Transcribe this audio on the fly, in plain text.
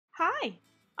Hi,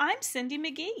 I'm Cindi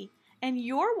McGee, and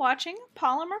you're watching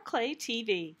Polymer Clay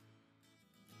TV.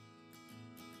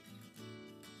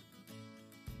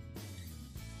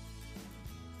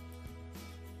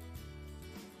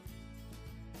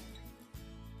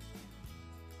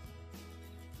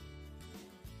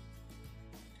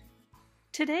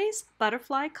 Today's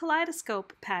butterfly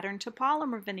kaleidoscope pattern to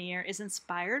polymer veneer is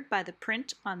inspired by the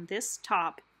print on this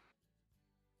top.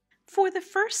 For the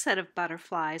first set of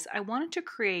butterflies, I wanted to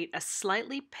create a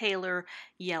slightly paler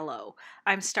yellow.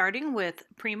 I'm starting with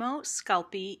Primo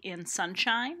Sculpey in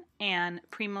Sunshine and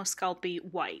Primo Sculpey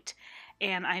White.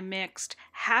 And I mixed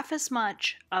half as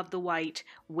much of the white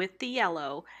with the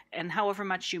yellow, and however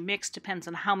much you mix depends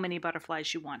on how many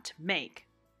butterflies you want to make.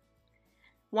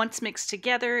 Once mixed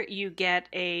together, you get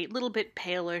a little bit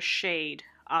paler shade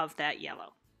of that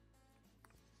yellow.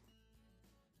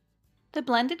 The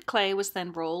blended clay was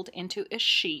then rolled into a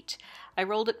sheet. I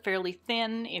rolled it fairly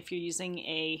thin. If you're using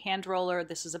a hand roller,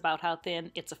 this is about how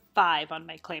thin. It's a 5 on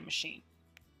my clay machine.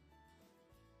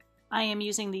 I am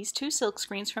using these two silk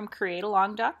screens from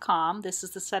createalong.com. This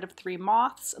is the set of 3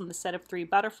 moths and the set of 3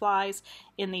 butterflies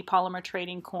in the polymer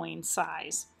trading coin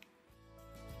size.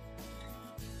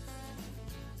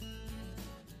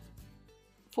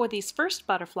 For these first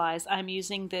butterflies, I'm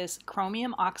using this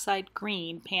chromium oxide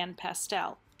green pan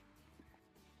pastel.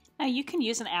 Now you can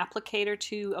use an applicator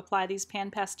to apply these pan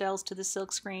pastels to the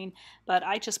silk screen, but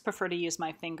I just prefer to use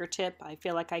my fingertip. I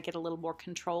feel like I get a little more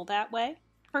control that way.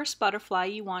 First butterfly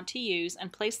you want to use,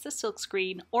 and place the silk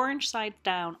screen orange side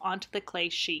down onto the clay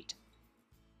sheet.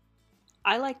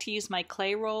 I like to use my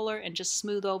clay roller and just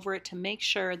smooth over it to make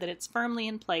sure that it's firmly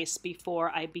in place before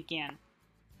I begin.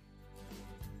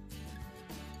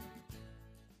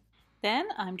 Then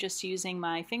I'm just using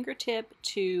my fingertip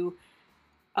to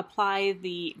apply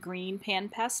the green pan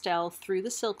pastel through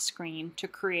the silk screen to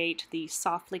create the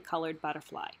softly colored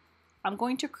butterfly. I'm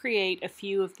going to create a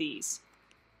few of these.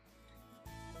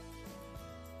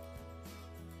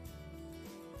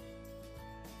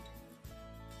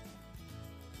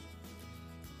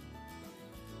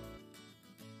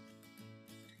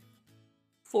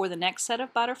 For the next set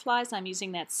of butterflies, I'm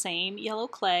using that same yellow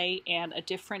clay and a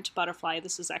different butterfly.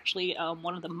 This is actually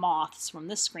one of the moths from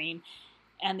this screen,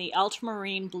 and the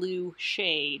ultramarine blue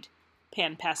shade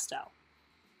pan pastel.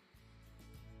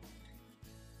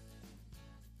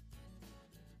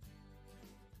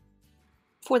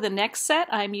 For the next set,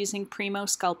 I'm using Primo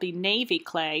Sculpey navy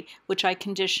clay, which I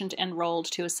conditioned and rolled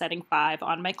to a setting 5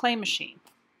 on my clay machine.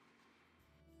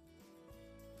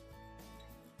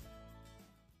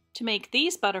 To make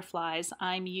these butterflies,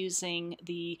 I'm using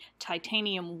the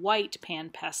titanium white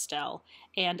pan pastel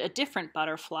and a different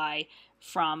butterfly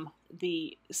from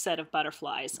the set of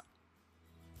butterflies.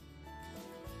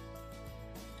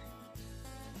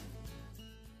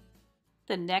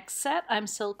 The next set I'm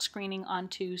silk screening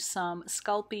onto some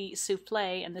Sculpey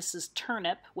souffle, and this is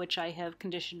turnip, which I have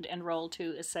conditioned and rolled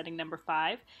to a setting number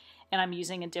 5, and I'm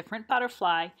using a different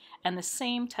butterfly and the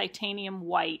same titanium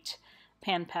white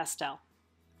pan pastel.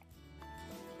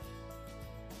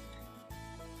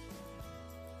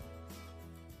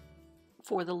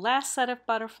 For the last set of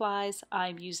butterflies,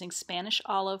 I'm using Spanish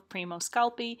olive Primo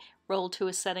Sculpey, rolled to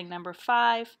a setting number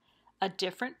 5, a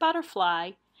different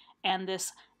butterfly, and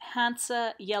this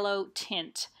Hansa yellow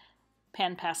tint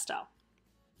pan pastel.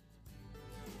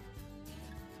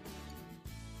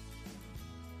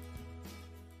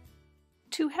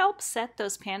 To help set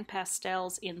those pan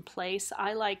pastels in place,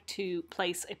 I like to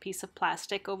place a piece of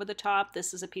plastic over the top.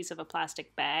 This is a piece of a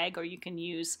plastic bag, or you can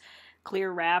use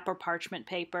clear wrap or parchment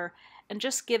paper, and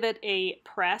just give it a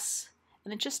press,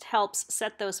 and it just helps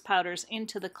set those powders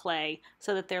into the clay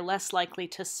so that they're less likely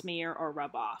to smear or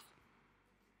rub off.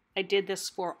 I did this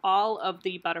for all of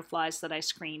the butterflies that I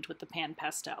screened with the pan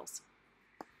pastels.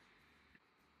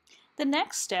 The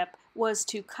next step was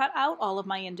to cut out all of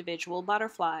my individual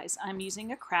butterflies. I'm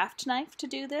using a craft knife to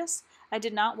do this. I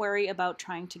did not worry about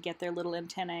trying to get their little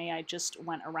antennae. I just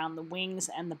went around the wings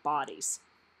and the bodies.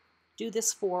 Do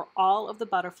this for all of the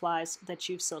butterflies that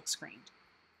you've silk screened.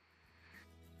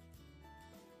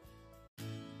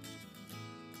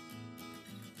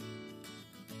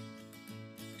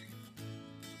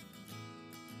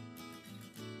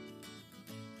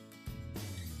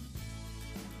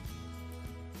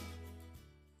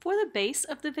 For the base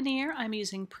of the veneer, I'm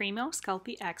using Primo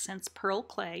Sculpey Accents Pearl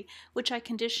Clay, which I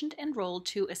conditioned and rolled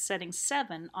to a setting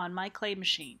 7 on my clay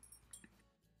machine.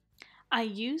 I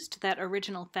used that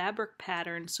original fabric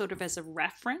pattern sort of as a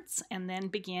reference, and then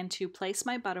began to place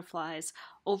my butterflies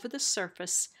over the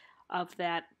surface of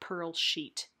that pearl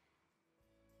sheet.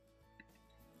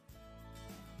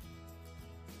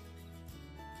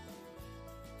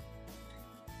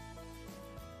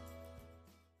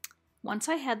 Once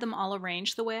I had them all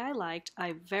arranged the way I liked,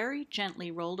 I very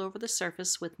gently rolled over the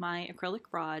surface with my acrylic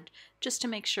rod just to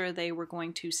make sure they were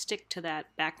going to stick to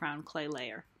that background clay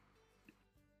layer.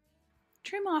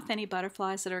 Trim off any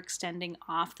butterflies that are extending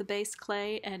off the base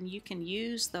clay, and you can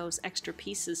use those extra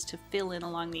pieces to fill in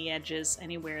along the edges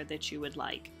anywhere that you would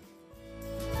like.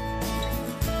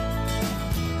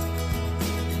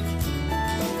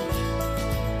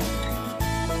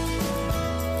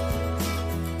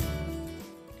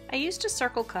 I used a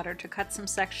circle cutter to cut some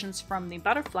sections from the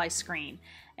butterfly screen,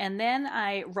 and then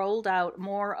I rolled out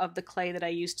more of the clay that I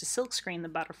used to silkscreen the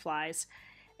butterflies.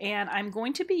 And I'm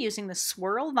going to be using the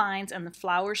swirl vines and the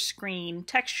flower screen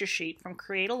texture sheet from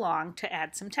Create Along to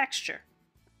add some texture.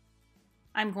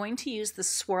 I'm going to use the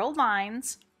swirl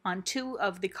vines on 2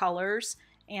 of the colors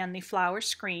and the flower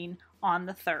screen on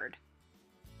the 3rd.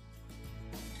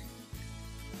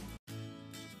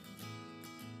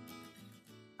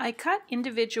 I cut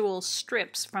individual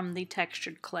strips from the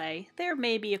textured clay. They're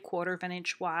maybe 1/4 of an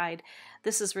inch wide.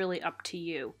 This is really up to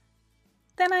you.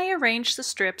 Then I arranged the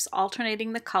strips,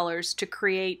 alternating the colors to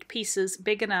create pieces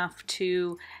big enough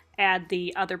to add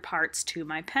the other parts to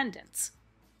my pendants.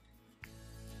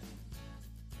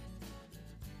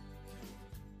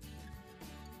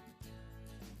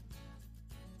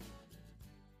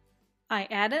 I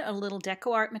added a little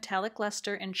Deco Art metallic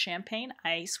luster and champagne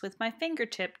ice with my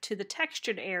fingertip to the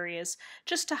textured areas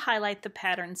just to highlight the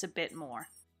patterns a bit more.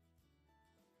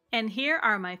 And here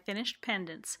are my finished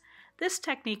pendants. This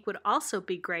technique would also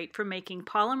be great for making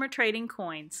polymer trading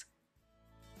coins.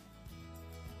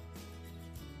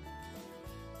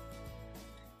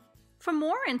 For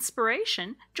more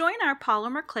inspiration, join our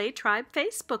Polymer Clay Tribe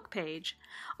Facebook page.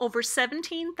 Over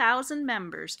 17,000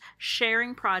 members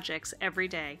sharing projects every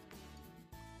day.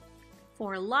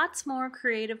 For lots more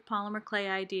creative polymer clay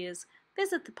ideas,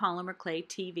 visit the Polymer Clay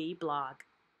TV blog.